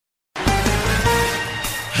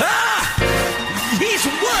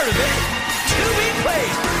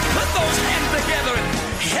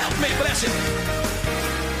praise him.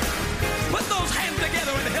 Put those hands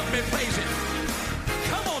together and help me praise him.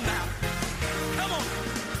 Come on now. Come on.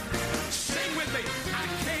 Sing with me. I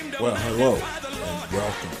came to Hello magnify the Lord. and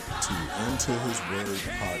welcome to Into His Word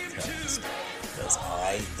podcast. That's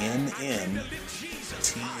INNTO,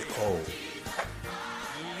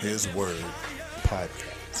 His Word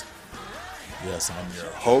podcast. Yes, I'm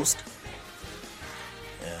your host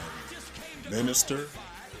and minister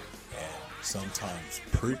and sometimes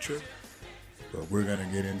preacher, but we're going to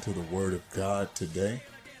get into the Word of God today,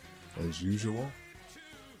 as usual,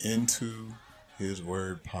 Into His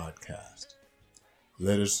Word podcast.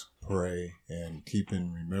 Let us pray and keep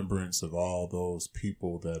in remembrance of all those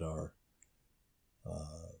people that are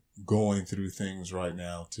going through things right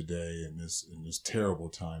now today in this terrible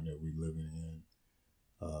time that we're living in.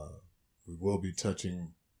 We will be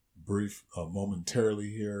touching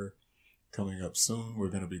momentarily here. Coming up soon, we're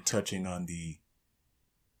going to be touching on the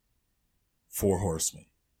Four Horsemen.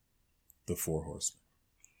 The Four Horsemen.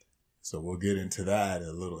 So we'll get into that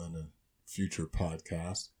a little in a future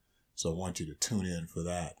podcast. So I want you to tune in for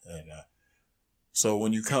that. And so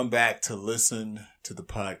when you come back to listen to the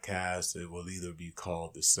podcast, it will either be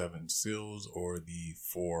called the Seven Seals or the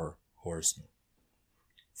Four Horsemen.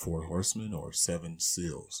 Four Horsemen or Seven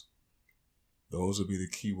Seals. Those will be the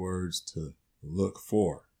key words to look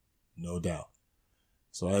for, no doubt.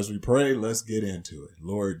 So as we pray, let's get into it.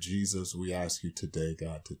 Lord Jesus, we ask you today,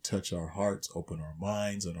 God, to touch our hearts, open our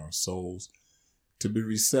minds and our souls to be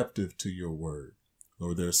receptive to your word.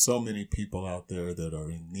 Lord, there's so many people out there that are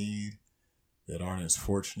in need, that aren't as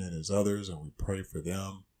fortunate as others, and we pray for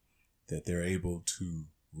them that they're able to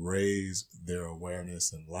raise their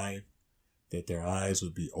awareness in life, that their eyes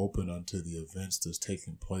would be open unto the events that's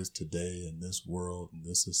taking place today in this world, in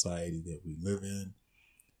this society that we live in,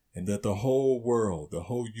 and that the whole world, the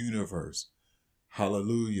whole universe,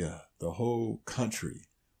 hallelujah, the whole country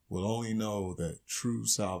will only know that true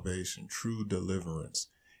salvation, true deliverance,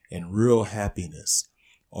 and real happiness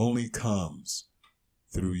only comes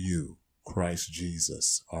through you, Christ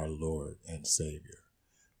Jesus, our Lord and Savior.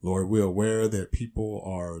 Lord, we're aware that people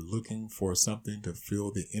are looking for something to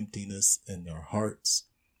fill the emptiness in their hearts,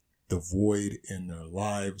 the void in their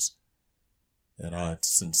lives. And I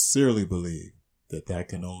sincerely believe that that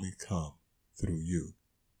can only come through you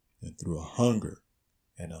and through a hunger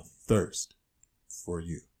and a thirst for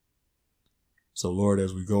you. So, Lord,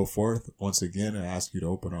 as we go forth, once again, I ask you to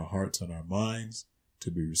open our hearts and our minds to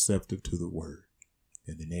be receptive to the word.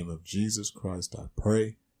 In the name of Jesus Christ, I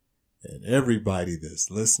pray. And everybody that's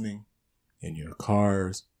listening in your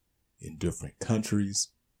cars, in different countries,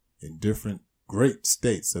 in different great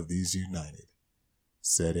states of these united,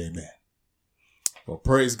 said amen. Well,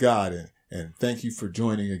 praise God and thank you for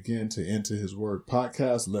joining again to Into His Word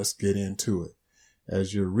podcast. Let's get into it.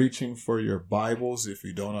 As you're reaching for your Bibles, if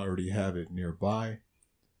you don't already have it nearby,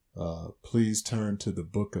 please turn to the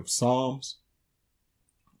book of Psalms,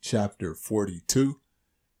 chapter 42.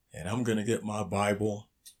 And I'm going to get my Bible.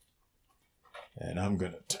 And I'm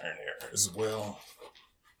going to turn here as well.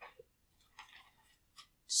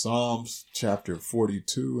 Psalms chapter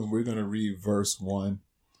 42, and we're going to read verse 1.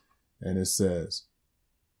 And it says,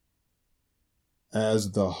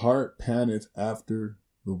 "As the hart panteth after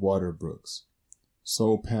the water brooks,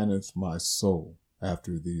 so panteth my soul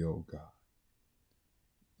after thee, O God."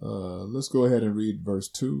 Let's go ahead and read verse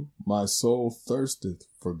 2. "My soul thirsteth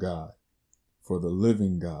for God, for the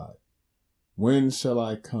living God. When shall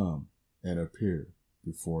I come and appear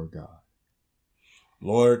before God?"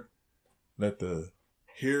 Lord, let the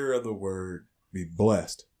hearer of the word be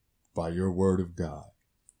blessed by your word of God.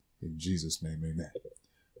 In Jesus' name, amen.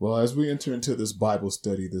 Well, as we enter into this Bible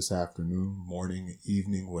study this afternoon, morning,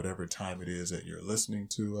 evening, whatever time it is that you're listening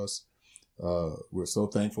to us, we're so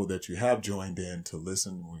thankful that you have joined in to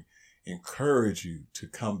listen. We encourage you to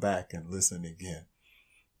come back and listen again.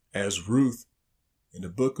 As Ruth, in the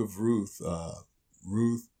book of Ruth,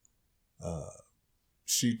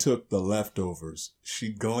 she took the leftovers.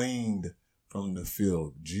 She gleaned from the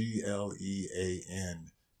field,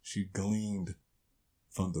 Glean. She gleaned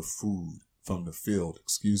from the field,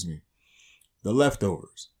 the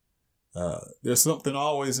leftovers. There's something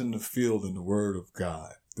always in the field in the Word of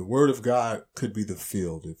God. The Word of God could be the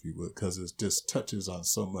field, if you would, because it just touches on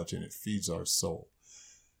so much and it feeds our soul.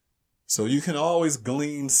 So you can always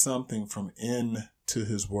glean something from Into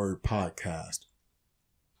His Word podcast.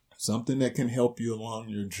 Something that can help you along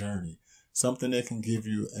your journey. Something that can give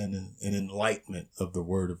you an enlightenment of the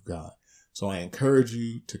Word of God. So I encourage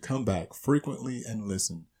you to come back frequently and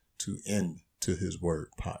listen to Into His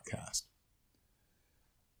Word podcast.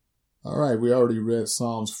 All right, we already read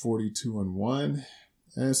Psalms 42 and 1.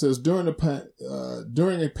 And it says, during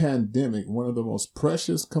a pandemic, one of the most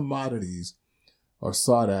precious commodities are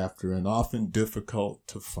sought after and often difficult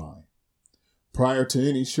to find. Prior to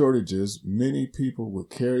any shortages, many people would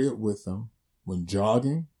carry it with them when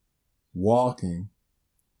jogging, walking,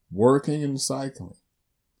 working, and cycling.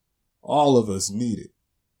 All of us need it.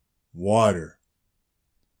 Water.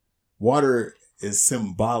 Water is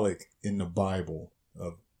symbolic in the Bible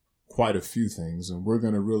of quite a few things, and we're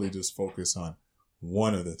going to really just focus on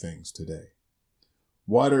one of the things today.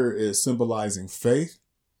 Water is symbolizing faith,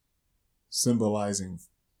 symbolizing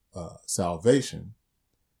salvation,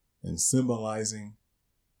 and symbolizing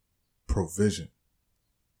provision.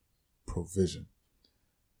 Provision.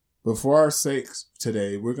 But for our sakes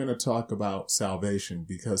today, we're going to talk about salvation,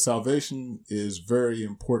 because salvation is very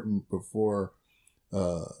important before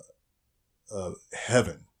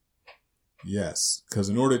heaven. Yes, because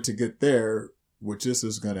in order to get there, which this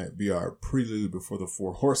is going to be our prelude before the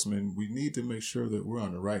four horsemen, we need to make sure that we're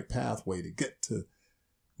on the right pathway to get to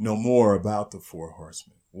know more about the four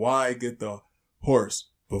horsemen. Why get the horse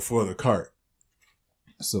before the cart,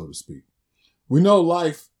 so to speak? We know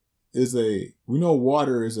water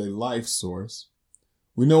is a life source.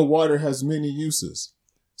 We know water has many uses.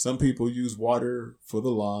 Some people use water for the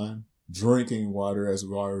lawn, drinking water, as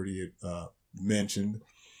we already mentioned.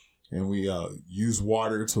 And we use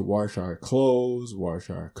water to wash our clothes, wash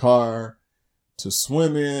our car, to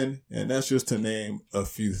swim in, and that's just to name a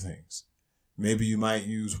few things. Maybe you might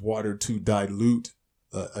use water to dilute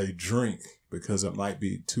a drink because it might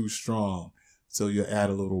be too strong, so you add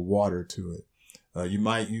a little water to it. You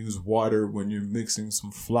might use water when you're mixing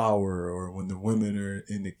some flour, or when the women are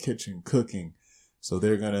in the kitchen cooking, so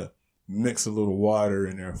they're going to mix a little water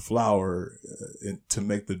in their flour to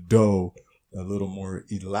make the dough a little more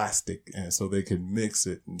elastic, and so they can mix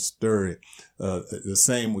it and stir it. The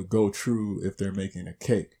same would go true if they're making a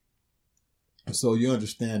cake. So you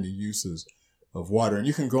understand the uses of water, and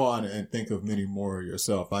you can go on and think of many more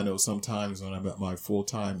yourself. I know sometimes when I'm at my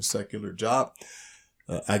full-time secular job,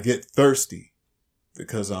 I get thirsty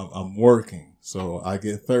because I'm working. So I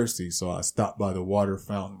get thirsty. So I stop by the water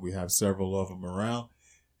fountain. We have several of them around,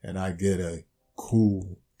 and I get a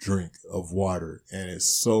cool drink of water, and it's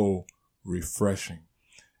so refreshing.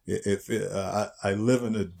 I live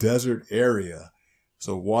in a desert area,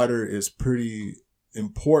 so water is pretty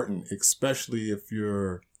important, especially if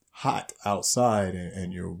you're hot outside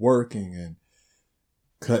and you're working and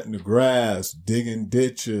cutting the grass, digging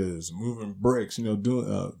ditches, moving bricks,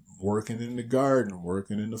 doing working in the garden,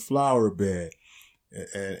 working in the flower bed,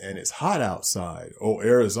 and it's hot outside. Oh,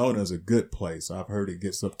 Arizona is a good place. I've heard it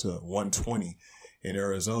gets up to 120 in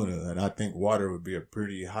Arizona, and I think water would be a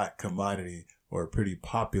pretty hot commodity, or a pretty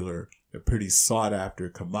popular, a pretty sought after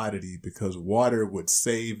commodity, because water would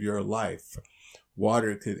save your life.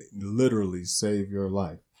 Water could literally save your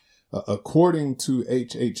life. According to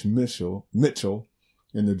H.H. Mitchell,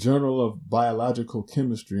 in the Journal of Biological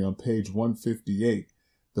Chemistry on page 158,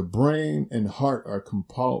 the brain and heart are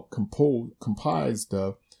comprised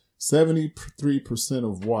of 73%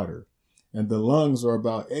 of water, and the lungs are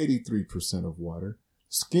about 83% of water.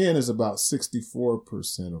 Skin is about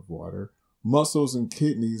 64% of water. Muscles and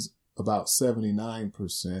kidneys about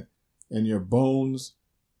 79%, and your bones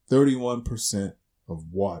 31%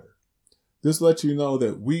 of water. This lets you know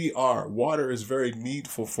that water is very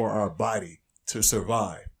needful for our body to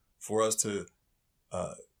survive, for us to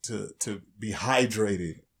be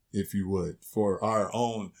hydrated, if you would, for our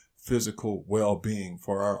own physical well-being,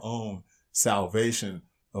 for our own salvation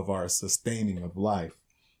of our sustaining of life.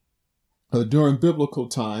 During biblical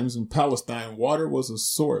times in Palestine, water was a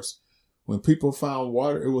source. When people found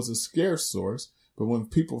water, it was a scarce source, but when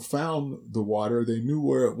people found the water, they knew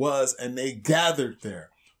where it was and they gathered there.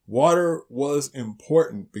 Water was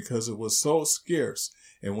important because it was so scarce.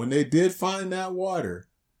 And when they did find that water,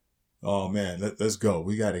 oh man, let's go.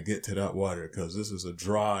 We got to get to that water because this is a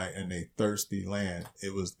dry and a thirsty land.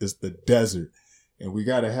 It's the desert, and we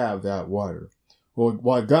got to have that water. Well,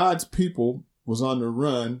 while God's people was on the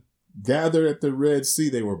run, gathered at the Red Sea,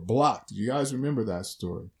 they were blocked. You guys remember that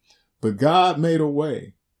story? But God made a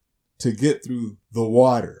way to get through the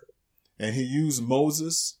water, and he used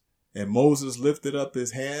Moses, and Moses lifted up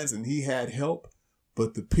his hands and he had help.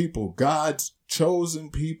 But the people, God's chosen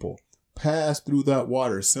people, passed through that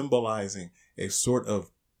water, symbolizing a sort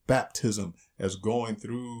of baptism as going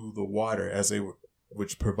through the water,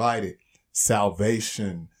 which provided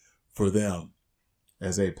salvation for them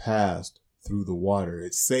as they passed through the water.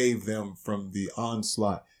 It saved them from the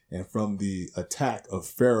onslaught and from the attack of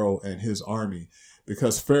Pharaoh and his army,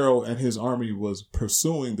 because Pharaoh and his army was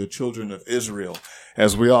pursuing the children of Israel.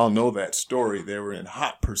 As we all know that story, they were in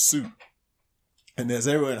hot pursuit. And as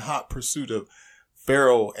they were in hot pursuit of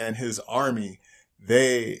Pharaoh and his army,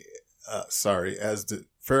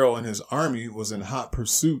 Pharaoh and his army was in hot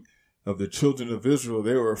pursuit of the children of Israel,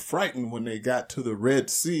 they were frightened when they got to the Red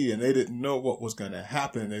Sea and they didn't know what was going to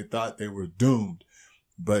happen. They thought they were doomed.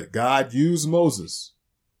 But God used Moses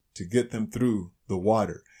to get them through the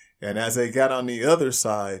water. And as they got on the other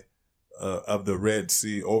side of the Red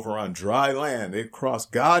Sea, over on dry land, they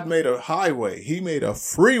crossed. God made a highway. He made a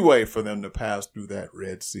freeway for them to pass through that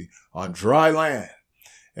Red Sea on dry land.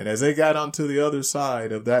 And as they got onto the other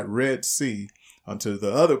side of that Red Sea, onto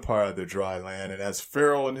the other part of the dry land, and as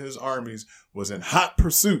Pharaoh and his armies was in hot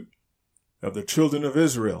pursuit of the children of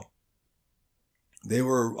Israel, they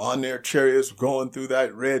were on their chariots going through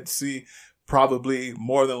that Red Sea, probably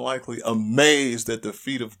more than likely amazed at the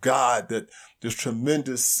feet of God, that this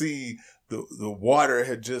tremendous sea, the water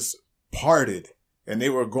had just parted and they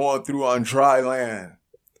were going through on dry land.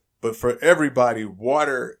 But for everybody,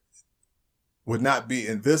 water would not be,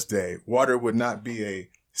 in this day, water would not be a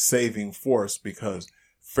saving force, because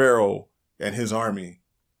Pharaoh and his army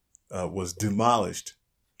was demolished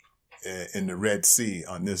in the Red Sea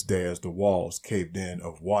on this day as the walls caved in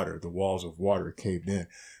of water. The walls of water caved in.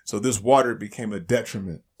 So this water became a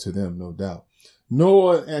detriment to them, no doubt.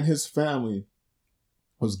 Noah and his family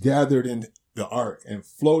was gathered in the ark and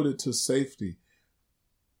floated to safety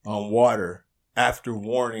on water after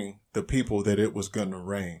warning the people that it was going to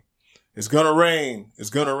rain. It's going to rain. It's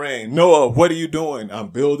going to rain. Noah, what are you doing? I'm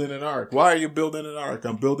building an ark. Why are you building an ark?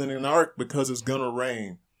 I'm building an ark because it's going to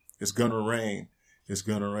rain. It's going to rain. It's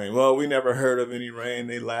going to rain. Well, we never heard of any rain.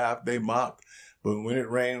 They laughed. They mocked. But when it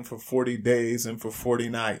rained for 40 days and for 40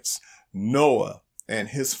 nights, Noah and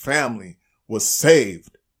his family was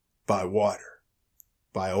saved by water,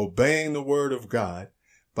 by obeying the word of God,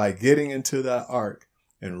 by getting into that ark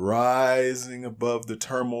and rising above the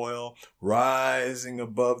turmoil, rising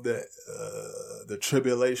above the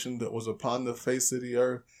tribulation that was upon the face of the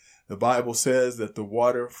earth. The Bible says that the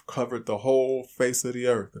water covered the whole face of the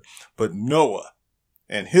earth. But Noah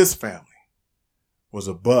and his family was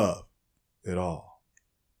above it all.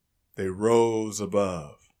 They rose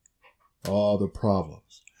above all the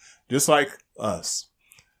problems. Just like us,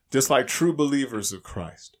 just like true believers of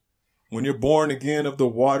Christ. When you're born again of the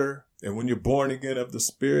water, and when you're born again of the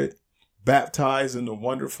Spirit, baptized in the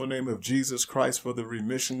wonderful name of Jesus Christ for the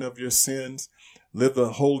remission of your sins, live a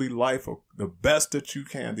holy life, the best that you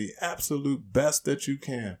can, the absolute best that you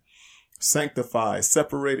can. Sanctified,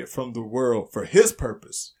 separated from the world for his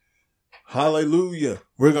purpose. Hallelujah.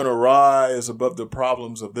 We're going to rise above the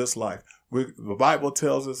problems of this life. The Bible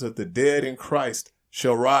tells us that the dead in Christ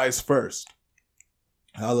shall rise first.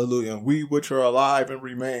 Hallelujah. And we which are alive and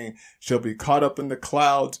remain shall be caught up in the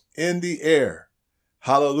clouds in the air.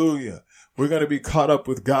 Hallelujah. We're going to be caught up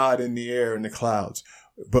with God in the air, in the clouds.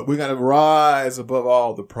 But we're going to rise above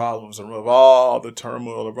all the problems, above all the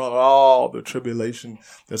turmoil, above all the tribulation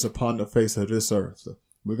that's upon the face of this earth.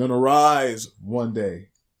 We're going to rise one day.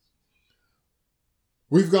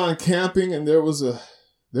 We've gone camping and there was a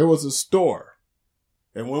store.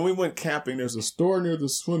 And when we went camping, there's a store near the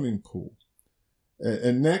swimming pool.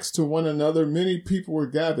 And next to one another, many people were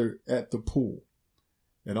gathered at the pool.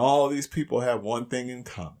 And all these people had one thing in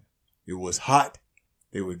common. It was hot.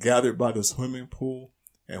 They were gathered by the swimming pool.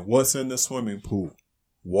 And what's in the swimming pool?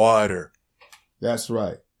 Water. That's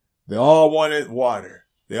right. They all wanted water.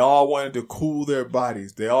 They all wanted to cool their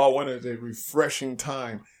bodies. They all wanted a refreshing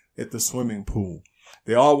time at the swimming pool.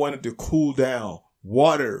 They all wanted to cool down.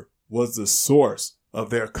 Water was the source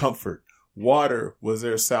of their comfort. Water was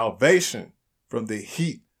their salvation from the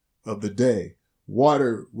heat of the day.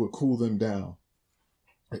 Water would cool them down.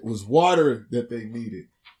 It was water that they needed,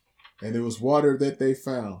 and it was water that they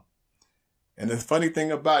found. And the funny thing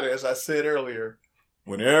about it, as I said earlier,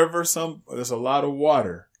 whenever there's a lot of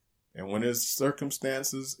water, and when there's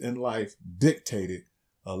circumstances in life dictated,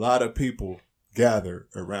 a lot of people gather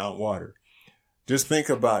around water. Just think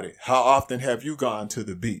about it. How often have you gone to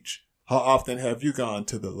the beach? How often have you gone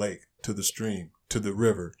to the lake, to the stream, to the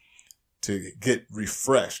river to get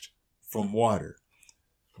refreshed from water?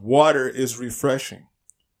 Water is refreshing.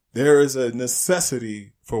 There is a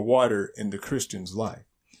necessity for water in the Christian's life.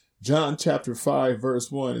 John chapter 5,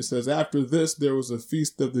 verse 1, it says, after this, there was a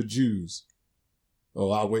feast of the Jews.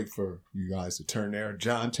 Oh, I'll wait for you guys to turn there.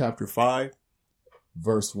 John chapter 5,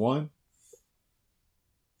 verse 1.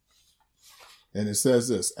 And it says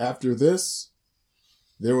this, after this,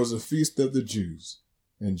 there was a feast of the Jews,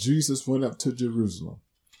 and Jesus went up to Jerusalem.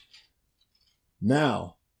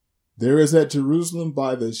 Now, there is at Jerusalem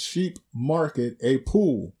by the sheep market a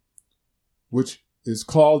pool, which is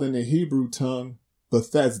called in the Hebrew tongue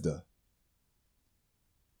Bethesda.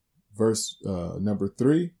 Verse number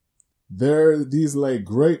 3. There these lay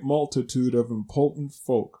great multitude of impotent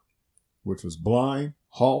folk, which was blind,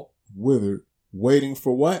 halt, withered, waiting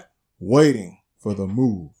for what? Waiting for the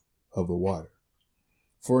move of the water.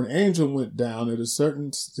 For an angel went down at a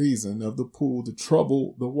certain season of the pool to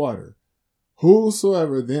trouble the water.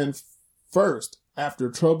 Whosoever then first,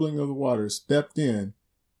 after troubling of the water, stepped in,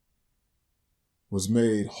 was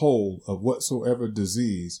made whole of whatsoever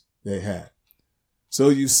disease they had. So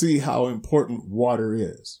you see how important water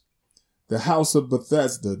is. The house of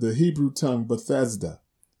Bethesda, the Hebrew tongue Bethesda,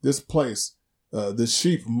 this place, the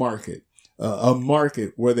sheep market, a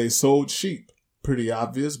market where they sold sheep. Pretty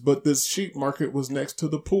obvious, but this sheep market was next to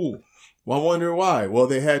the pool. Well, I wonder why. Well,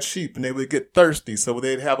 they had sheep and they would get thirsty, so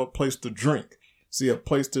they'd have a place to drink. See, a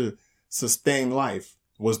place to sustain life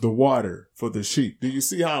was the water for the sheep. Do you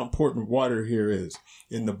see how important water here is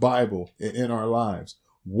in the Bible and in our lives?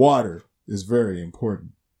 Water is very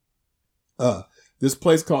important. This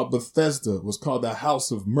place called Bethesda was called the House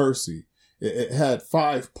of Mercy. It had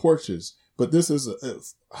 5 porches, but this is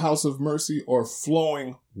a house of mercy or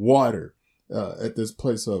flowing water at this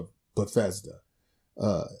place of Bethesda,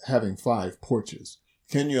 having 5 porches.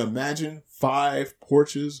 Can you imagine 5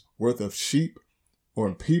 porches worth of sheep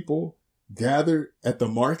or people gathered at the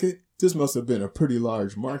market? This must have been a pretty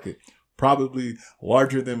large market, probably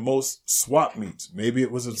larger than most swap meets. Maybe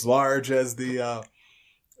it was as large as the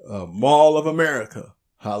Mall of America.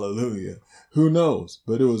 Hallelujah. Who knows?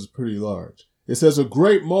 But it was pretty large. It says a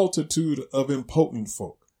great multitude of impotent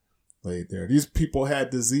folk laid there. These people had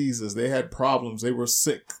diseases. They had problems. They were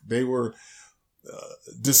sick. They were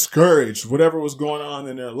discouraged, whatever was going on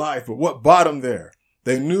in their life. But what brought them there?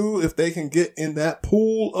 They knew if they can get in that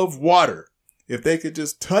pool of water, if they could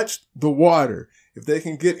just touch the water, if they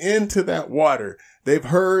can get into that water, they've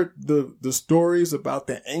heard the stories about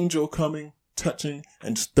the angel coming, touching,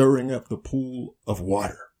 and stirring up the pool of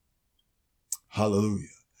water. Hallelujah.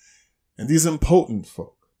 And these impotent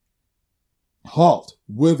folk, halt,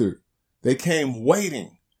 withered, they came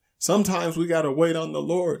waiting. Sometimes we got to wait on the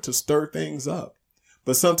Lord to stir things up.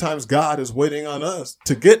 But sometimes God is waiting on us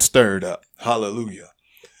to get stirred up. Hallelujah.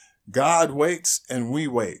 God waits and we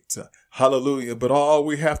wait. Hallelujah. But all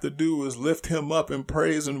we have to do is lift him up and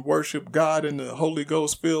praise and worship God in the Holy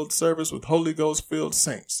Ghost filled service with Holy Ghost filled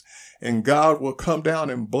saints. And God will come down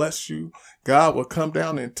and bless you. God will come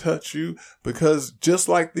down and touch you, because just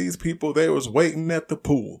like these people, they was waiting at the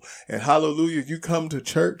pool. And hallelujah, you come to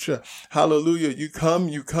church. Hallelujah, you come,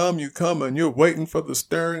 and you're waiting for the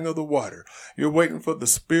stirring of the water. You're waiting for the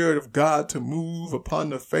Spirit of God to move upon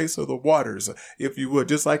the face of the waters, if you would,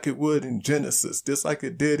 just like it would in Genesis, just like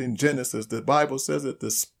it did in Genesis. The Bible says that the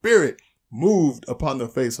Spirit moved upon the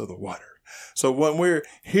face of the water. So when we're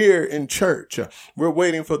here in church, we're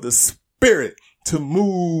waiting for the Spirit to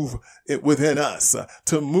move it within us,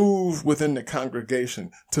 to move within the congregation,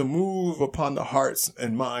 to move upon the hearts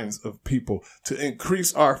and minds of people, to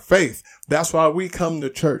increase our faith. That's why we come to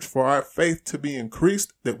church, for our faith to be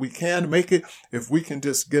increased, that we can make it if we can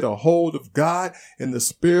just get a hold of God in the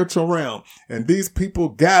spiritual realm. And these people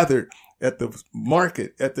gathered at the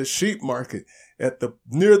market, at the sheep market,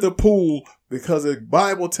 near the pool, because the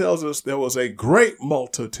Bible tells us there was a great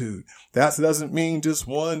multitude. That doesn't mean just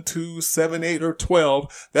 1, 2, 7, 8, or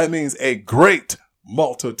 12. That means a great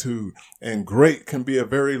multitude. And great can be a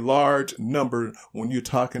very large number when you're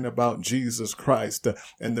talking about Jesus Christ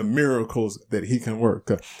and the miracles that he can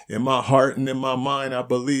work. In my heart and in my mind, I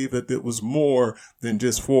believe that it was more than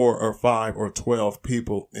just 4 or 5 or 12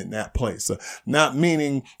 people in that place. Not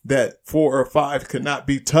meaning that 4 or 5 could not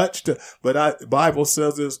be touched, but the Bible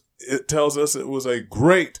says this. It tells us it was a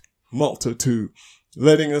great multitude,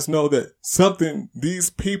 letting us know that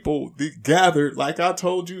these people gathered, like I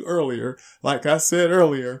told you earlier, like I said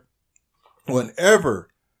earlier, whenever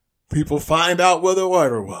people find out where the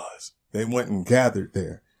water was, they went and gathered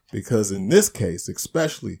there. Because in this case,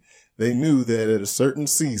 especially, they knew that at a certain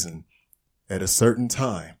season, at a certain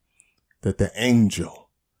time, that the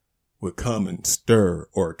angel would come and stir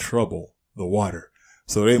or trouble the water.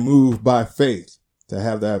 So they moved by faith to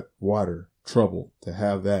have that water troubled, to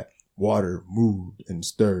have that water moved and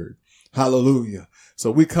stirred. Hallelujah. So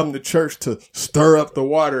we come to church to stir up the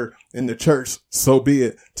water in the church, so be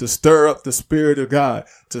it, to stir up the Spirit of God,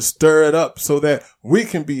 to stir it up so that we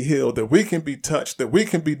can be healed, that we can be touched, that we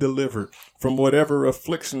can be delivered from whatever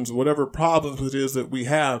afflictions, whatever problems it is that we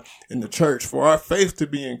have in the church, for our faith to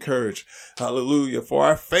be encouraged. Hallelujah. For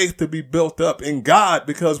our faith to be built up in God,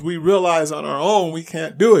 because we realize on our own we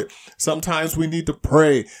can't do it. Sometimes we need to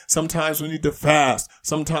pray. Sometimes we need to fast.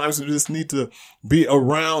 Sometimes we just need to be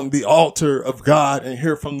around the altar of God and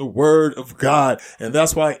hear from the word of God. And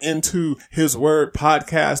that's why Into His Word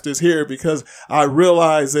podcast is here, because I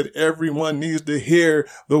realize that everyone needs to hear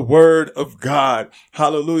the word of God.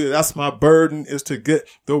 Hallelujah. That's my burden, is to get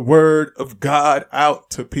the word of God out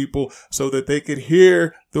to people so that they could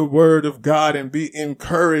hear the word of God and be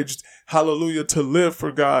encouraged. Hallelujah. To live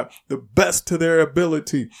for God the best to their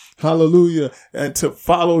ability. Hallelujah. And to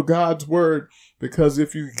follow God's word. Because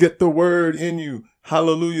if you get the word in you,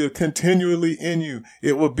 hallelujah, continually in you,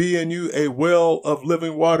 it will be in you a well of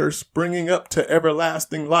living water springing up to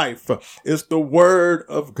everlasting life. It's the word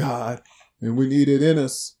of God, and we need it in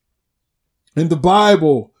us. In the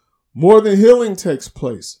Bible, more than healing takes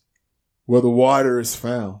place where the water is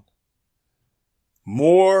found.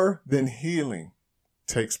 More than healing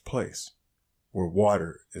takes place where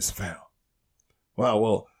water is found. Wow,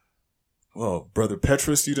 well, Brother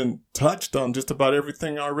Petrus, you done touched on just about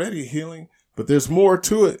everything already, healing, but there's more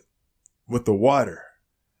to it with the water.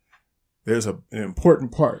 There's an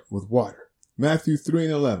important part with water. Matthew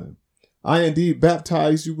 3:11. I indeed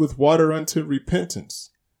baptize you with water unto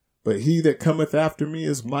repentance, but he that cometh after me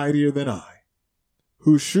is mightier than I,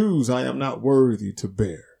 whose shoes I am not worthy to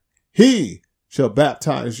bear. He shall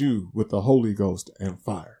baptize you with the Holy Ghost and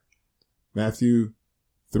fire. Matthew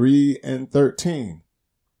 3:13.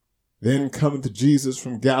 Then cometh Jesus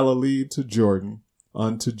from Galilee to Jordan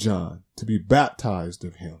unto John to be baptized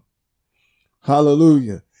of him.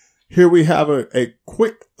 Hallelujah. Here we have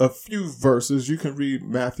a few verses. You can read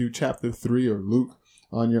Matthew chapter 3 or Luke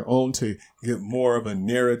on your own to get more of a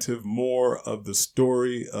narrative, more of the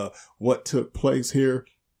story, what took place here.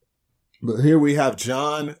 But here we have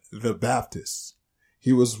John the Baptist.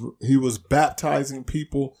 He was baptizing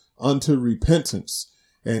people unto repentance.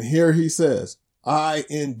 And here he says, I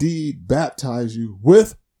indeed baptize you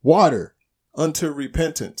with water unto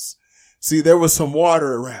repentance. See, there was some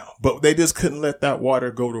water around, but they just couldn't let that water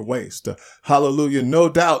go to waste. Hallelujah. No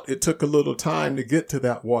doubt it took a little time to get to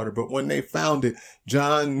that water, but when they found it,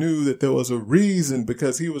 John knew that there was a reason,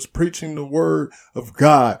 because he was preaching the word of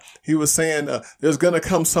God. He was saying, there's going to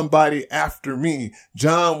come somebody after me.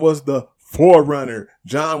 John was the forerunner.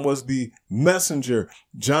 John was the messenger.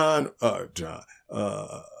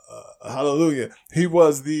 Hallelujah. He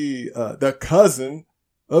was the cousin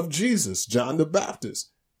of Jesus, John the Baptist.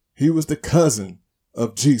 He was the cousin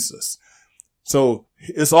of Jesus. So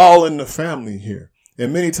it's all in the family here.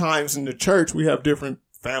 And many times in the church, we have different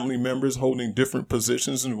family members holding different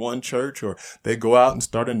positions in one church, or they go out and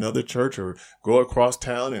start another church, or go across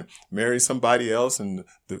town and marry somebody else, and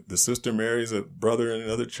the sister marries a brother in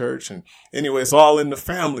another church. And anyway, it's all in the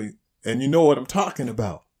family. And you know what I'm talking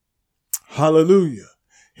about. Hallelujah.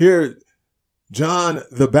 Here, John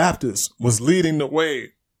the Baptist was leading the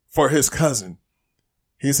way for his cousin.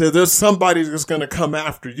 He said, there's somebody that's going to come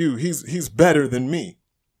after you. He's better than me,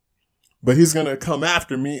 but he's going to come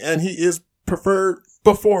after me, and he is preferred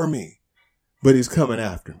before me, but he's coming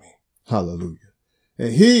after me. Hallelujah.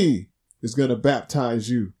 And he is going to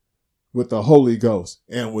baptize you with the Holy Ghost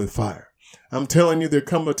and with fire. I'm telling you, there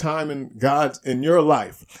come a time in your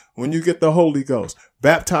life when you get the Holy Ghost,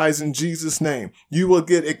 baptized in Jesus' name, you will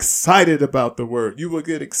get excited about the word. You will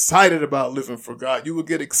get excited about living for God. You will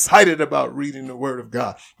get excited about reading the word of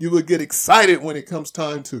God. You will get excited when it comes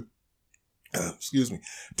time to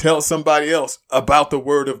tell somebody else about the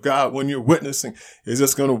word of God. When you're witnessing, it's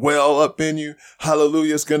just going to well up in you.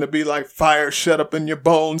 Hallelujah. It's going to be like fire shut up in your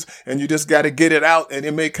bones, and you just got to get it out. And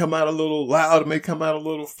it may come out a little loud. It may come out a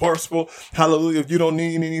little forceful. Hallelujah. You don't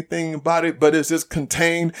need anything about it, but it's just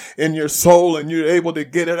contained in your soul, and you're able to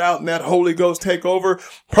get it out, and that Holy Ghost take over.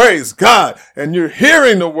 Praise God. And you're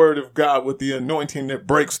hearing the word of God with the anointing that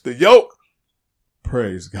breaks the yoke.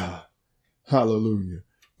 Praise God. Hallelujah.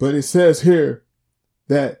 But it says here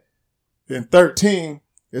that in 13,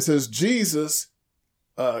 it says Jesus,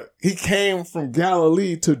 he came from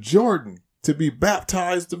Galilee to Jordan to be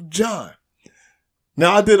baptized of John.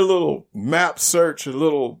 Now, I did a little map search,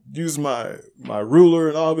 use my ruler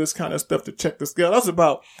and all this kind of stuff to check the scale. That's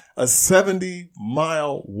about a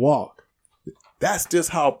 70-mile walk. That's just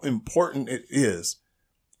how important it is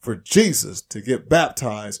for Jesus to get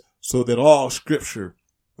baptized so that all scripture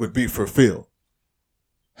would be fulfilled.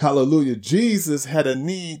 Hallelujah. Jesus had a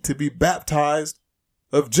need to be baptized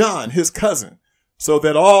of John, his cousin, so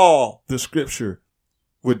that all the scripture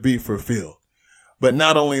would be fulfilled. But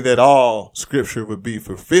not only that all scripture would be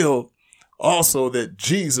fulfilled, also that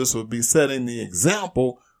Jesus would be setting the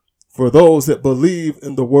example for those that believe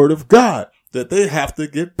in the word of God, that they have to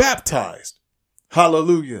get baptized.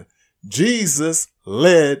 Hallelujah. Jesus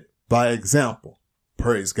led by example.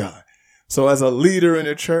 Praise God. So as a leader in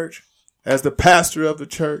the church, as the pastor of the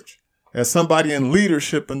church, as somebody in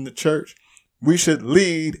leadership in the church, we should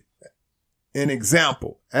lead in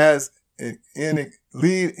example, as an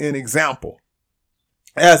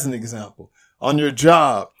example on your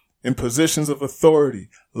job, in positions of authority.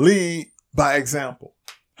 Lead by example.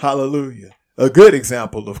 Hallelujah. A good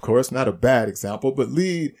example, of course, not a bad example, but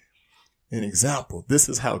lead an example. This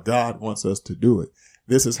is how God wants us to do it.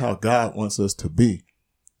 This is how God wants us to be.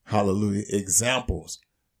 Hallelujah. Examples,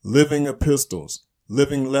 living epistles,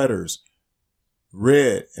 living letters,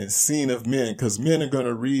 read and seen of men, because men are going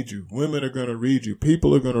to read you. Women are going to read you.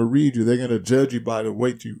 People are going to read you. They're going to judge you by the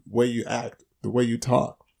way you act, the way you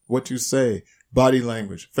talk, what you say, body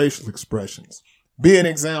language, facial expressions. Be an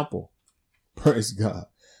example. Praise God.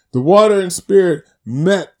 The water and spirit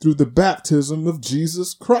met through the baptism of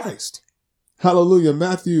Jesus Christ. Hallelujah.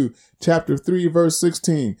 Matthew chapter 3, verse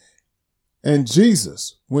 16. And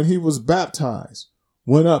Jesus, when he was baptized,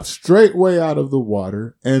 went up straightway out of the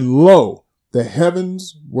water, and lo, the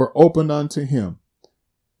heavens were opened unto him,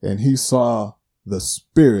 and he saw the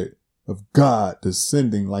Spirit of God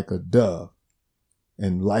descending like a dove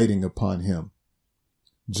and lighting upon him.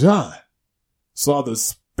 John saw the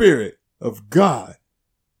Spirit of God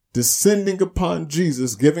descending upon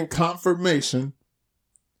Jesus, giving confirmation,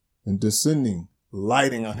 and descending,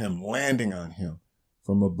 lighting on him, landing on him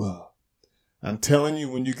from above. I'm telling you,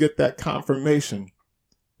 when you get that confirmation,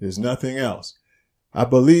 there's nothing else. I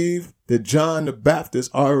believe that John the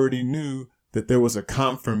Baptist already knew that there was a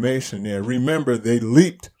confirmation there. Remember, they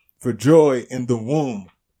leaped for joy in the womb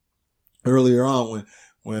earlier on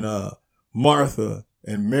when Martha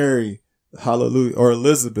and Mary, hallelujah, or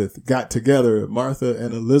Elizabeth got together. Martha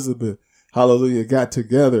and Elizabeth, hallelujah, got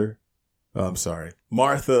together.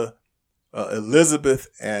 Martha, Elizabeth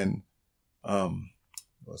and,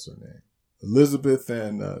 what's her name? Elizabeth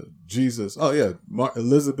and Jesus. Oh yeah,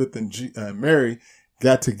 Elizabeth and Mary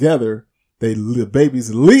got together. The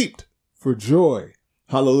babies leaped for joy.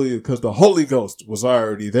 Hallelujah, because the Holy Ghost was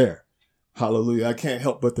already there. Hallelujah. I can't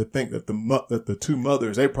help but to think that the two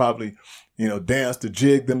mothers, they probably, danced a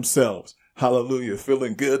jig themselves. Hallelujah.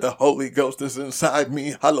 Feeling good. The Holy Ghost is inside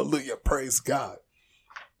me. Hallelujah. Praise God.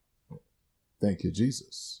 Thank you,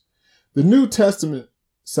 Jesus. The New Testament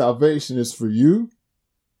salvation is for you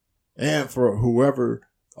and for whoever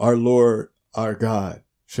our Lord, our God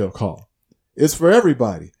shall call. It's for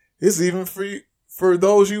everybody. It's even for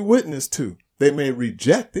those you witness to. They may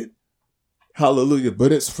reject it. Hallelujah.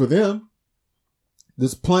 But it's for them.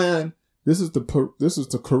 This plan, this is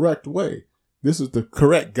the correct way. This is the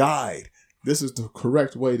correct guide. This is the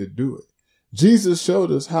correct way to do it. Jesus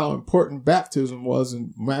showed us how important baptism was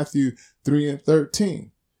in Matthew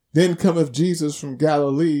 3:13. Then cometh Jesus from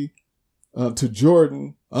Galilee to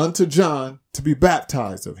Jordan unto John to be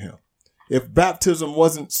baptized of him. If baptism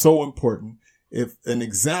wasn't so important, if an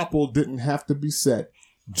example didn't have to be set,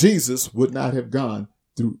 Jesus would not have gone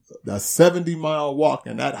through a 70-mile walk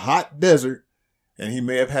in that hot desert. And he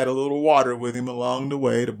may have had a little water with him along the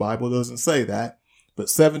way. The Bible doesn't say that. But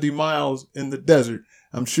 70 miles in the desert,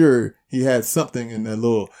 I'm sure he had something in that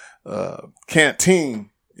little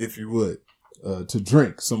canteen, if you would, to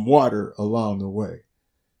drink some water along the way.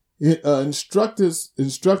 It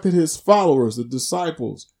instructed his followers, the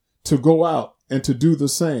disciples, to go out and to do the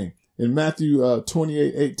same. In Matthew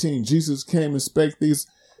 28:18, Jesus came and spake these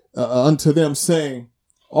unto them, saying,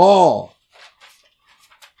 all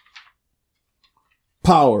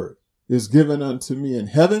power is given unto me in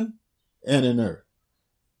heaven and in earth.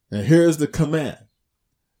 And here's the command.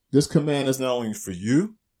 This command is not only for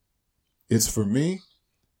you, it's for me,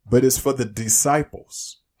 but it's for the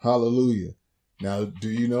disciples. Hallelujah. Now, do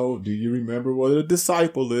you remember what a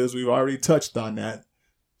disciple is? We've already touched on that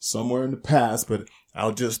somewhere in the past, but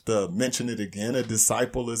I'll just mention it again. A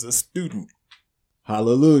disciple is a student.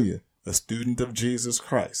 Hallelujah. A student of Jesus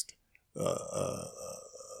Christ.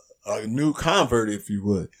 A new convert, if you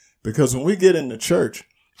would. Because when we get in the church,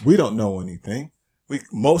 we don't know anything.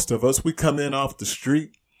 Most of us, we come in off the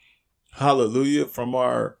street. Hallelujah. From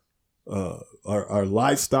our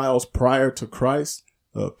lifestyles prior to Christ,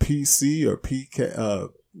 PC or PK,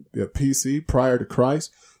 PC prior to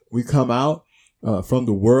Christ. We come out, from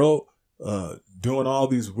the world, doing all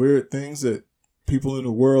these weird things that people in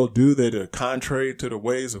the world do that are contrary to the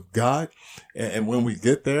ways of God. And when we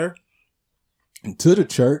get there into the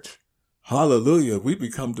church, hallelujah, we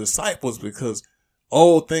become disciples because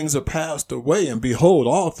old things are passed away and behold,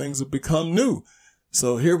 all things have become new.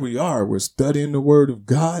 So here we are. We're studying the word of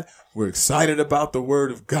God. We're excited about the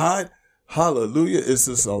word of God. Hallelujah. It's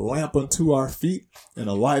just a lamp unto our feet and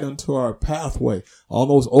a light unto our pathway. All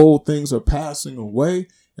those old things are passing away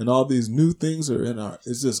and all these new things are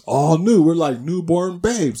it's just all new. We're like newborn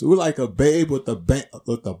babes. We're like a babe with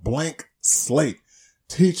a blank slate.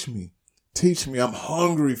 Teach me. I'm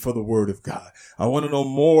hungry for the word of God. I want to know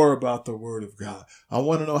more about the word of God. I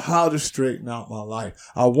want to know how to straighten out my life.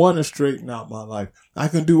 I want to straighten out my life. I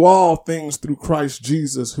can do all things through Christ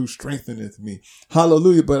Jesus who strengtheneth me.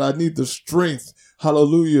 Hallelujah. But I need the strength.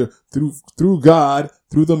 Hallelujah. Through God,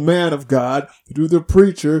 through the man of God, through the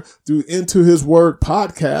preacher, through Into His Word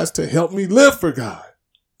podcast to help me live for God.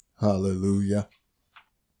 Hallelujah.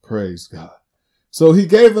 Praise God. So he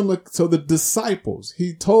gave them, the disciples,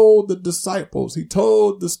 he told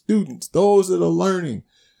the students, those that are learning,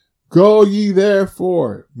 go ye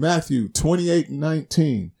therefore, Matthew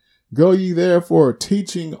 28:19, go ye therefore,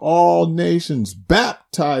 teaching all nations,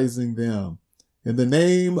 baptizing them in the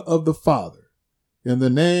name of the Father, in the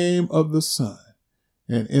name of the Son,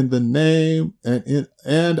 and in the name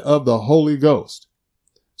and of the Holy Ghost.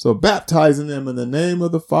 So baptizing them in the name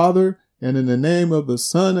of the Father, and in the name of the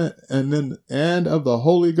Son and of the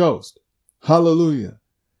Holy Ghost. Hallelujah.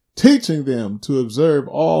 Teaching them to observe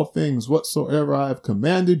all things whatsoever I have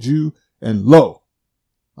commanded you. And lo,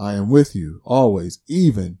 I am with you always,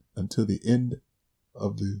 even until the end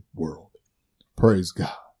of the world. Praise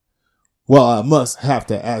God. Well, I must have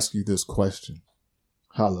to ask you this question.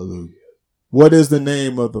 Hallelujah. What is the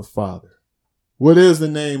name of the Father? What is the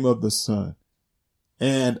name of the Son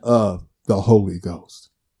and of the Holy Ghost?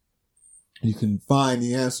 You can find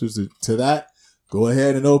the answers to that. Go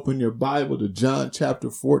ahead and open your Bible to John chapter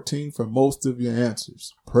 14 for most of your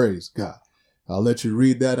answers. Praise God. I'll let you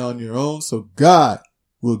read that on your own. So God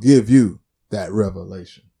will give you that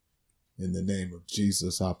revelation. In the name of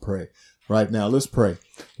Jesus, I pray. Right now, let's pray.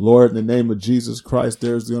 Lord, in the name of Jesus Christ,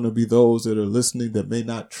 there's going to be those that are listening that may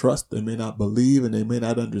not trust, they may not believe, and they may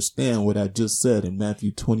not understand what I just said in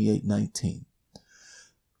Matthew 28:19.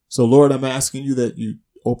 So Lord, I'm asking you that you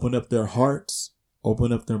open up their hearts,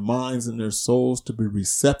 open up their minds and their souls to be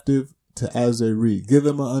receptive to as they read. Give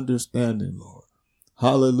them an understanding, Lord.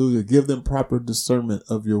 Hallelujah. Give them proper discernment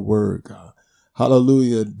of your word, God.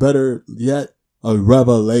 Hallelujah. Better yet, a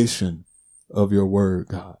revelation of your word,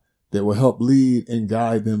 God, that will help lead and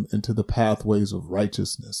guide them into the pathways of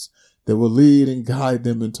righteousness, that will lead and guide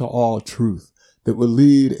them into all truth, that will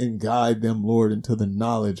lead and guide them, Lord, into the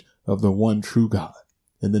knowledge of the one true God.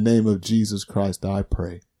 In the name of Jesus Christ, I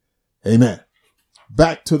pray. Amen.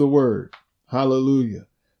 Back to the word. Hallelujah.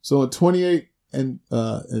 So in 28 and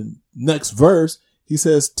next verse, he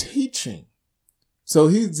says teaching. So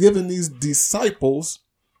he's given these disciples,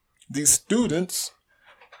 these students,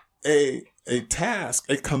 a task,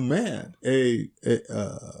 a command, a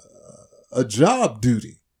job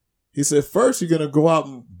duty. He said, first, you're going to go out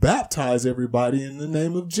and baptize everybody in the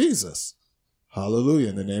name of Jesus. Hallelujah.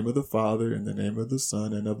 In the name of the Father, in the name of the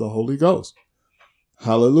Son, and of the Holy Ghost.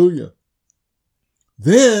 Hallelujah.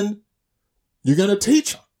 Then you're going to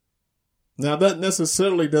teach them. Now, that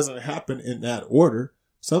necessarily doesn't happen in that order.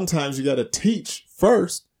 Sometimes you got to teach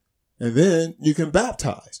first, and then you can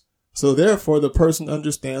baptize. So therefore, the person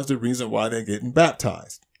understands the reason why they're getting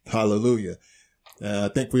baptized. Hallelujah. I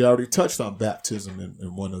think we already touched on baptism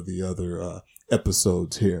in one of the other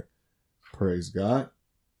episodes here. Praise God.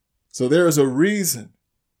 So there is a reason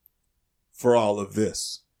for all of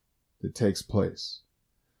this that takes place.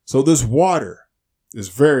 So this water is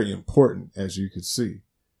very important, as you can see.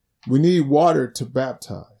 We need water to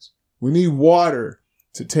baptize. We need water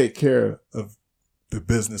to take care of the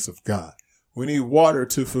business of God. We need water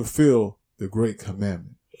to fulfill the great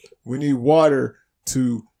commandment. We need water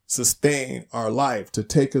to sustain our life, to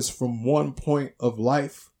take us from one point of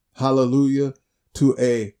life, hallelujah, to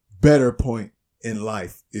a better point in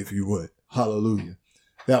life, if you would. Hallelujah.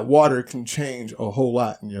 That water can change a whole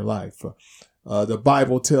lot in your life. The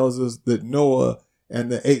Bible tells us that Noah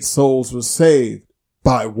and the 8 souls were saved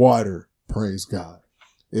by water. Praise God.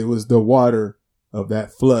 It was the water of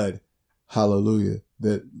that flood. Hallelujah.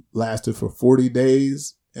 That lasted for 40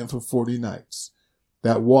 days and for 40 nights.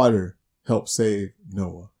 That water helped save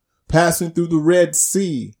Noah. Passing through the Red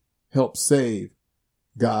Sea helped save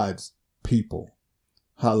God's people.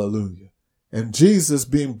 Hallelujah. And Jesus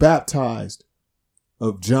being baptized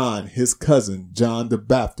of John, his cousin, John the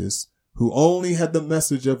Baptist, who only had the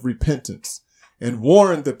message of repentance and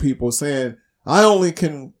warned the people saying, I only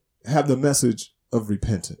can have the message of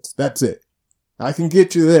repentance. That's it. I can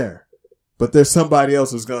get you there, but there's somebody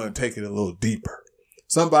else who's going to take it a little deeper.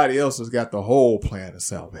 Somebody else has got the whole plan of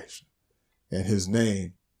salvation, and his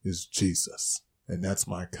name is Jesus. And that's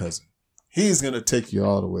my cousin. He's going to take you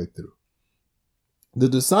all the way through. The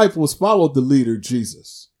disciples followed the leader,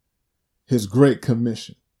 Jesus, his great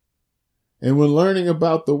commission. And when learning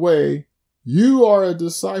about the way, you are a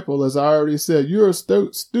disciple, as I already said. You're a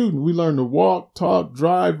student. We learn to walk, talk,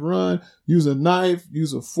 drive, run, use a knife,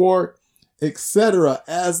 use a fork, etc.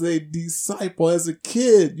 As a disciple, as a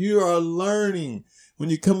kid, you are learning. When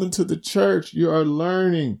you come into the church, you are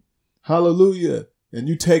learning. Hallelujah. And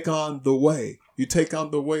you take on the way. You take on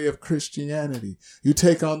the way of Christianity. You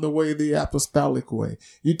take on the way, the apostolic way.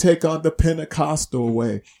 You take on the Pentecostal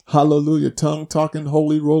way. Hallelujah. Tongue talking,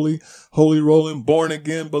 holy rolling, born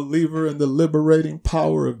again believer in the liberating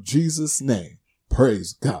power of Jesus' name.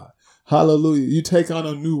 Praise God. Hallelujah. You take on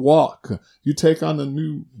a new walk. You take on a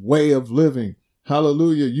new way of living.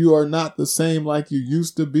 Hallelujah. You are not the same like you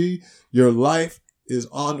used to be. Your life is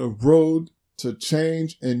on a road to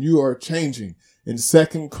change, and you are changing. In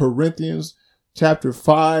 2 Corinthians chapter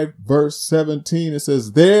 5, verse 17, it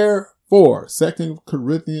says, therefore, 2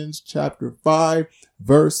 Corinthians chapter 5,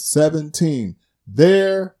 verse 17,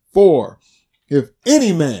 therefore, if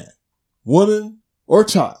any man, woman, or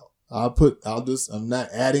child, I'm not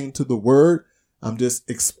adding to the word. I'm just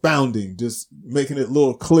expounding, just making it a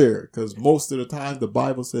little clearer, because most of the time the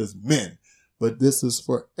Bible says men, but this is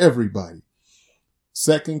for everybody.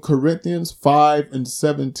 2 Corinthians 5 and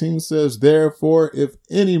 17 says, therefore, if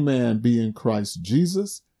any man be in Christ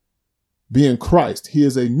Jesus, be in Christ, he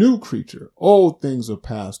is a new creature. Old things are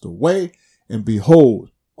passed away, and behold,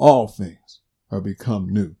 all things are become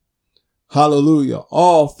new. Hallelujah.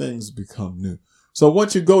 All things become new. So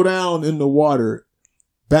once you go down in the water,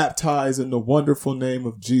 baptize in the wonderful name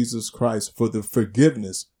of Jesus Christ for the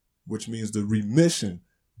forgiveness, which means the remission,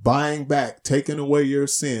 buying back, taking away your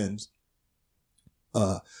sins.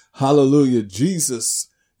 Hallelujah. Jesus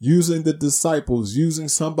using the disciples, using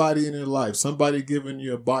somebody in your life, somebody giving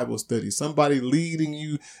you a Bible study, somebody leading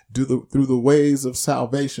you through the ways of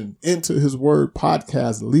salvation, into his word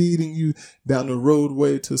podcast, leading you down the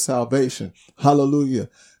roadway to salvation. Hallelujah.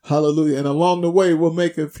 Hallelujah. And along the way, we'll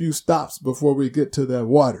make a few stops before we get to that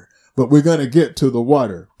water, but we're going to get to the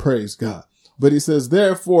water. Praise God. But he says,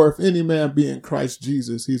 therefore, if any man be in Christ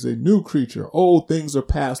Jesus, he's a new creature. Old things are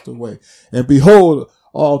passed away. And behold,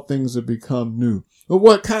 all things have become new. But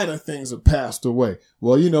what kind of things have passed away?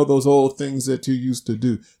 Well, you know, those old things that you used to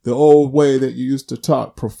do, the old way that you used to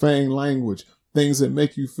talk, profane language, things that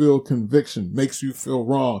make you feel conviction, makes you feel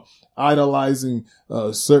wrong, idolizing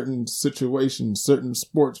certain situations, certain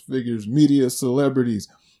sports figures, media celebrities.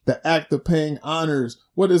 The act of paying honors.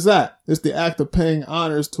 What is that? It's the act of paying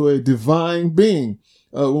honors to a divine being.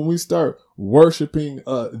 When we start worshiping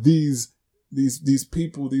these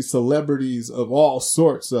people, these celebrities of all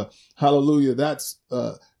sorts, hallelujah, that's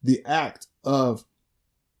the act of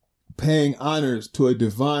paying honors to a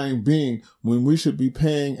divine being, when we should be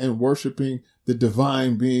paying and worshiping the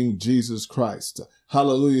divine being, Jesus Christ.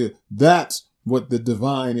 Hallelujah. That's what the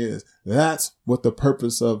divine is. That's what the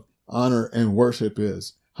purpose of honor and worship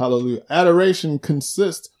is. Hallelujah. Adoration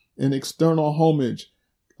consists in external homage,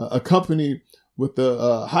 accompanied with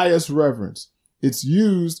the highest reverence. It's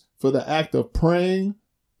used for the act of praying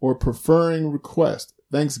or preferring request,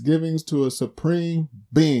 thanksgivings to a supreme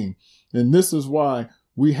being. And this is why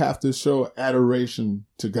we have to show adoration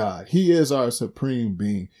to God. He is our supreme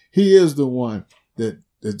being. He is the one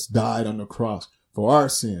that's died on the cross for our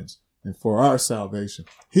sins and for our salvation.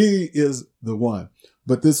 He is the one.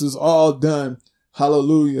 But this is all done,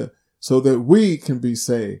 hallelujah, so that we can be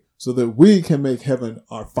saved, so that we can make heaven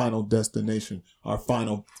our final destination, our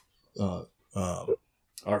final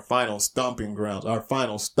stomping grounds, our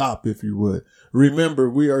final stop, if you would. Remember,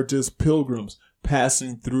 we are just pilgrims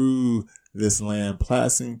passing through this land,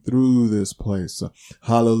 passing through this place.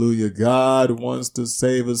 Hallelujah. God wants to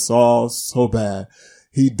save us all so bad.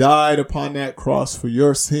 He died upon that cross for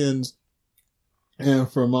your sins and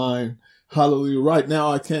for mine. Hallelujah. Right now,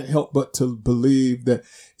 I can't help but to believe that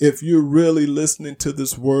if you're really listening to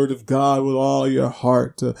this word of God with all your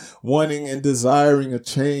heart, wanting and desiring a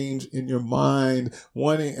change in your mind,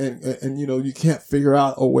 wanting and you know, you can't figure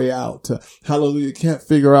out a way out. Hallelujah. You can't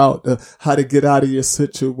figure out how to get out of your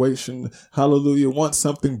situation. Hallelujah. Want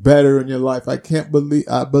something better in your life. I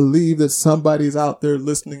believe that somebody's out there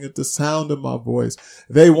listening at the sound of my voice.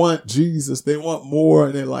 They want Jesus. They want more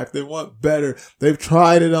in their life. They want better. They've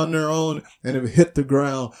tried it on their own down and have hit the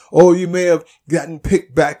ground. Oh, you may have gotten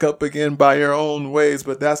picked back up again by your own ways,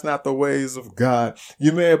 but that's not the ways of God.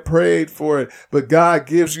 You may have prayed for it, but God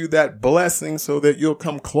gives you that blessing so that you'll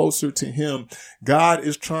come closer to him. God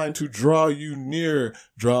is trying to draw you near.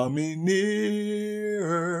 Draw me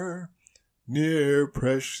nearer, near,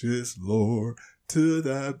 precious Lord, to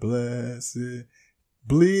thy blessed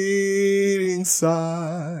bleeding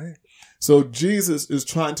side. So Jesus is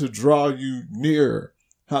trying to draw you nearer.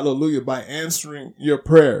 Hallelujah. By answering your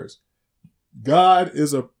prayers. God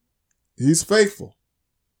he's faithful.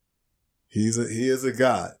 He is a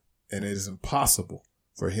God, and it is impossible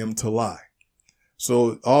for him to lie.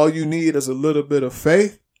 So all you need is a little bit of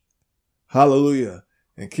faith. Hallelujah.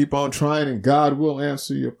 And keep on trying, and God will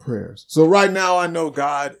answer your prayers. So right now, I know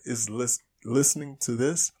God is listening to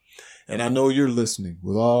this, and I know you're listening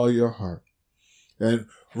with all your heart. And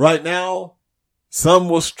right now, some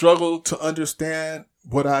will struggle to understand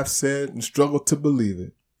what I've said and struggle to believe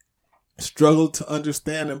it. Struggle to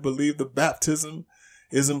understand and believe the baptism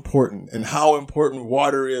is important, and how important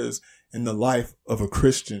water is in the life of a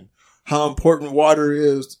Christian. How important water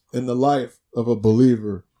is in the life of a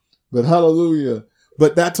believer. But hallelujah.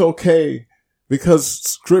 But that's okay, because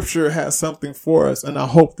scripture has something for us. And I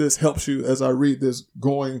hope this helps you as I read this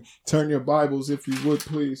going. Turn your Bibles, if you would,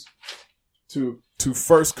 please, to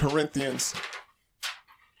 1 Corinthians.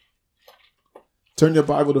 Turn your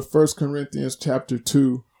Bible to 1 Corinthians chapter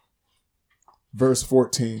 2, verse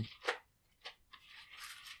 14.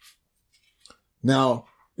 Now,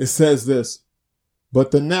 it says this,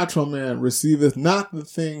 but the natural man receiveth not the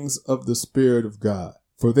things of the Spirit of God,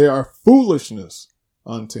 for they are foolishness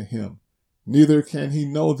unto him. Neither can he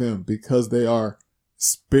know them, because they are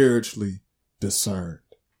spiritually discerned.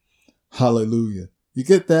 Hallelujah. You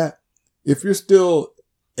get that? If you're still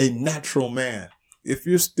a natural man, if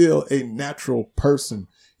you're still a natural person,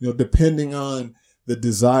 depending on the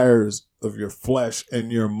desires of your flesh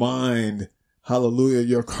and your mind, hallelujah,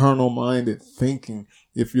 your carnal-minded thinking,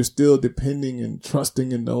 if you're still depending and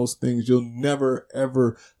trusting in those things, you'll never,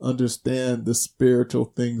 ever understand the spiritual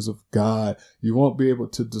things of God. You won't be able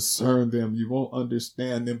to discern them. You won't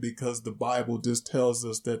understand them, because the Bible just tells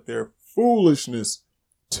us that they're foolishness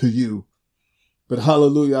to you. But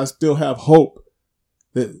hallelujah, I still have hope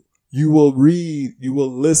that you will read, you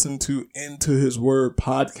will listen to Into His Word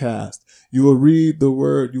podcast. You will read the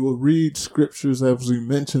Word. You will read scriptures as we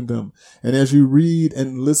mention them. And as you read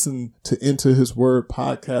and listen to Into His Word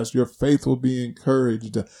podcast, your faith will be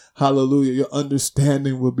encouraged. Hallelujah. Your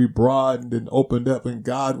understanding will be broadened and opened up, and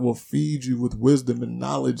God will feed you with wisdom and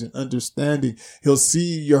knowledge and understanding. He'll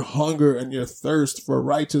see your hunger and your thirst for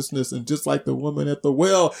righteousness. And just like the woman at the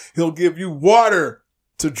well, He'll give you water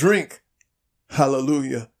to drink.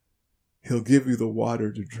 Hallelujah. He'll give you the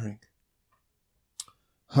water to drink.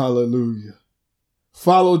 Hallelujah.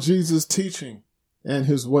 Follow Jesus' teaching and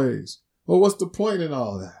his ways. Well, what's the point in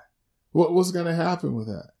all that? What's going to happen with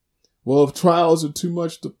that? Well, if trials are too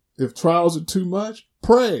much,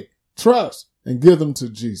 pray, trust, and give them to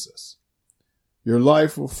Jesus. Your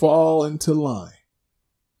life will fall into line.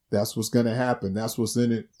 That's what's going to happen. That's what's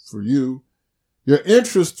in it for you. Your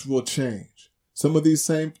interests will change. Some of these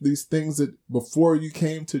things that before you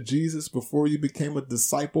came to Jesus, before you became a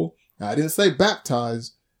disciple, I didn't say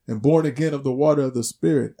baptized and born again of the water of the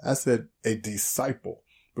Spirit. I said a disciple.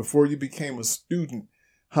 Before you became a student,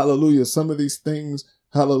 hallelujah. Some of these things,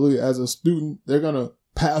 hallelujah, as a student, they're going to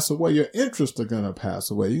pass away. Your interests are going to pass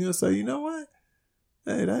away. You're going to say, you know what?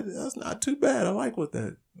 Hey, that's not too bad. I like what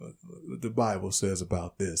the Bible says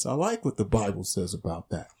about this. I like what the Bible says about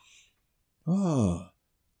that.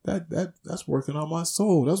 That's working on my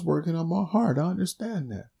soul. That's working on my heart. I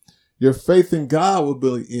understand that. Your faith in God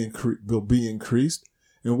will be increased.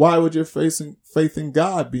 And why would your faith in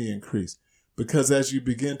God be increased? Because as you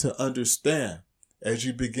begin to understand, as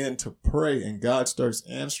you begin to pray and God starts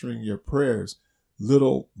answering your prayers,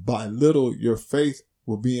 little by little, your faith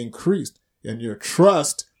will be increased and your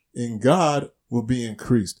trust in God will be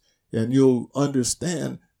increased. And you'll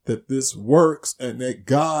understand that this works and that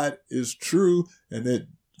God is true and that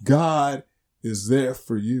God is there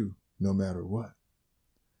for you no matter what.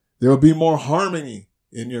 There will be more harmony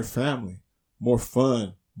in your family, more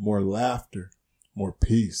fun, more laughter, more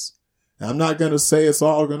peace. Now, I'm not going to say it's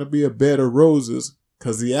all going to be a bed of roses,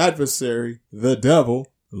 because the adversary, the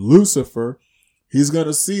devil, Lucifer, he's going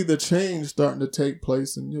to see the change starting to take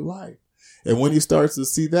place in your life. And when he starts to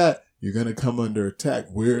see that, you're going to come under attack.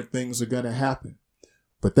 Weird things are going to happen.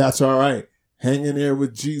 But that's all right. Hang in there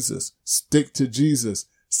with Jesus. Stick to Jesus.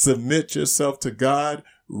 Submit yourself to God.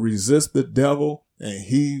 Resist the devil, and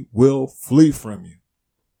he will flee from you.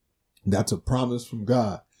 That's a promise from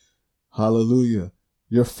God. Hallelujah.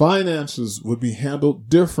 Your finances would be handled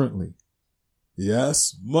differently.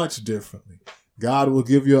 Yes, much differently. God will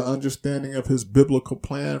give you an understanding of his biblical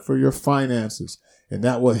plan for your finances, and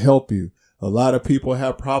that will help you. A lot of people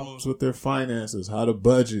have problems with their finances, how to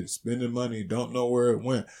budget, spending money, don't know where it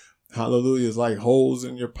went. Hallelujah. It's like holes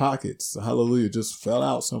in your pockets. Hallelujah. Just fell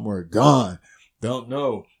out somewhere, gone. Don't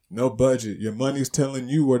know. No budget. Your money's telling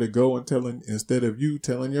you where to go instead of you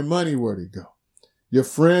telling your money where to go. Your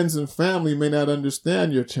friends and family may not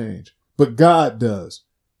understand your change, but God does.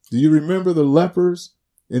 Do you remember the lepers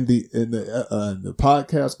in the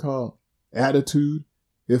podcast called Attitude?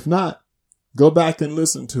 If not, go back and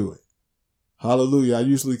listen to it. Hallelujah. I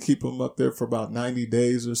usually keep them up there for about 90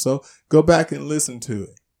 days or so. Go back and listen to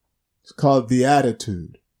it. It's called The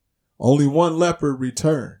Attitude. Only one leper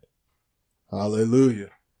returned. Hallelujah.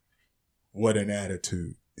 What an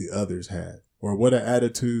attitude the others had, or what an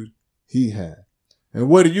attitude he had. And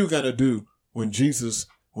what are you going to do when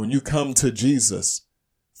you come to Jesus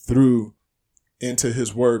through Into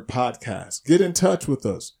His Word podcast? Get in touch with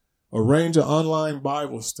us. Arrange an online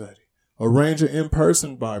Bible study. Arrange an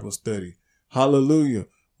in-person Bible study. Hallelujah.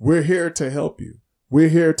 We're here to help you. We're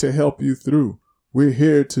here to help you through. We're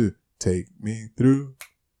here to take me through.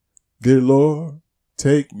 Dear Lord,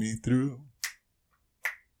 take me through.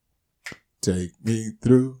 Take me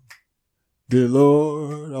through. Dear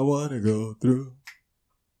Lord, I want to go through.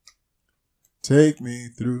 Take me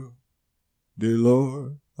through. Dear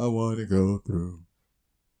Lord, I want to go through.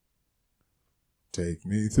 Take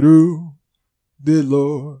me through. Dear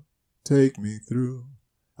Lord, take me through.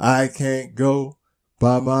 I can't go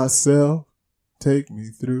by myself. Take me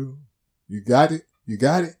through. You got it? You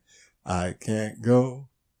got it? I can't go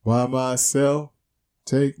by myself.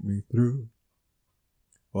 Take me through.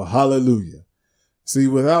 Well, hallelujah. See,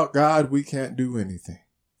 without God, we can't do anything.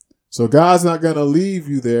 So God's not going to leave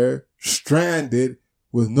you there stranded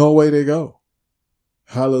with no way to go.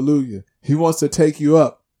 Hallelujah. He wants to take you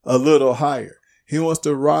up a little higher. He wants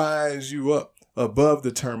to rise you up above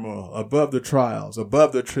the turmoil, above the trials,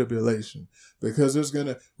 above the tribulation, because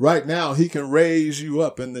right now he can raise you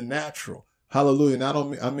up in the natural. Hallelujah. And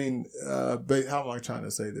how am I trying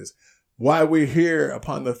to say this? While we're here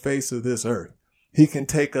upon the face of this earth, he can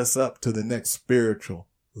take us up to the next spiritual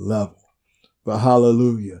level. But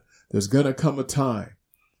hallelujah, there's going to come a time,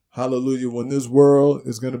 hallelujah, when this world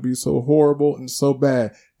is going to be so horrible and so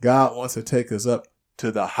bad. God wants to take us up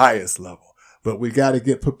to the highest level, but we got to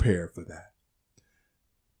get prepared for that.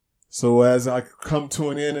 So as I come to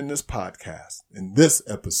an end in this podcast, in this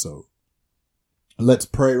episode, let's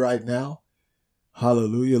pray right now.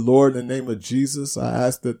 Hallelujah. Lord, in the name of Jesus, I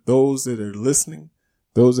ask that those that are listening,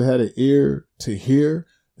 those that had an ear to hear,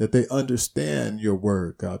 that they understand your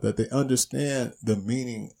word, God, that they understand the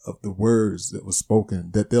meaning of the words that were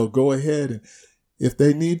spoken, that they'll go ahead and if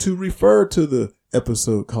they need to refer to the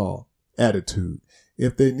episode called Attitude,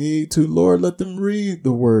 if they need to, Lord, let them read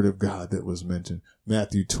the word of God that was mentioned.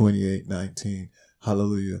 Matthew 28:19.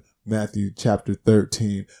 Hallelujah. Matthew chapter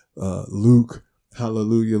 13, Luke.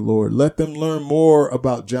 Hallelujah, Lord. Let them learn more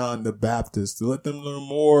about John the Baptist. Let them learn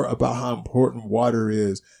more about how important water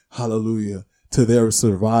is. Hallelujah. To their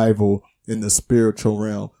survival in the spiritual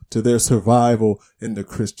realm, to their survival in the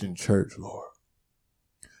Christian church, Lord.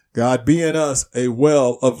 God, be in us a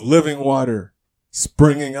well of living water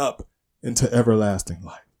springing up into everlasting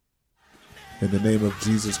life. In the name of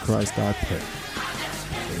Jesus Christ, I pray.